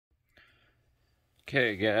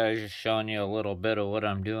Okay guys, just showing you a little bit of what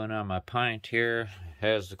I'm doing on my pint here. It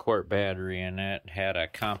has the quart battery in it. Had a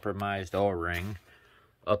compromised O-ring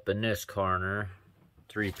up in this corner,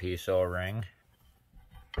 3-piece O-ring.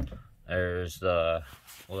 There's the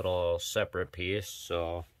little separate piece,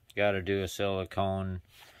 so got to do a silicone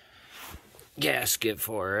gasket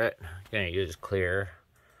for it. Gonna use clear.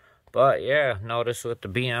 But yeah, notice with the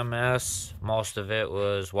BMS, most of it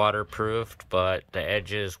was waterproofed, but the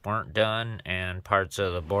edges weren't done and parts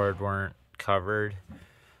of the board weren't covered.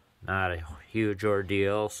 Not a huge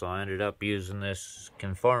ordeal, so I ended up using this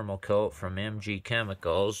conformal coat from MG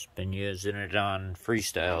Chemicals. Been using it on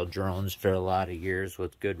freestyle drones for a lot of years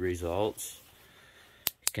with good results.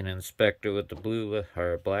 You can inspect it with the blue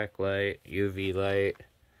or black light, UV light.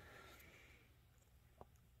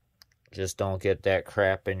 Just don't get that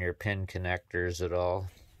crap in your pin connectors at all.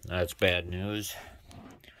 That's bad news.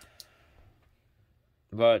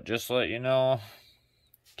 But just to let you know,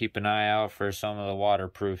 keep an eye out for some of the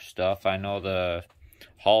waterproof stuff. I know the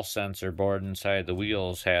Hall sensor board inside the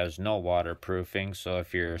wheels has no waterproofing, so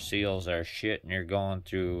if your seals are shit and you're going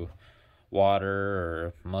through water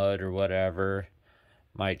or mud or whatever,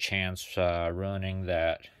 might chance ruining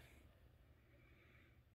that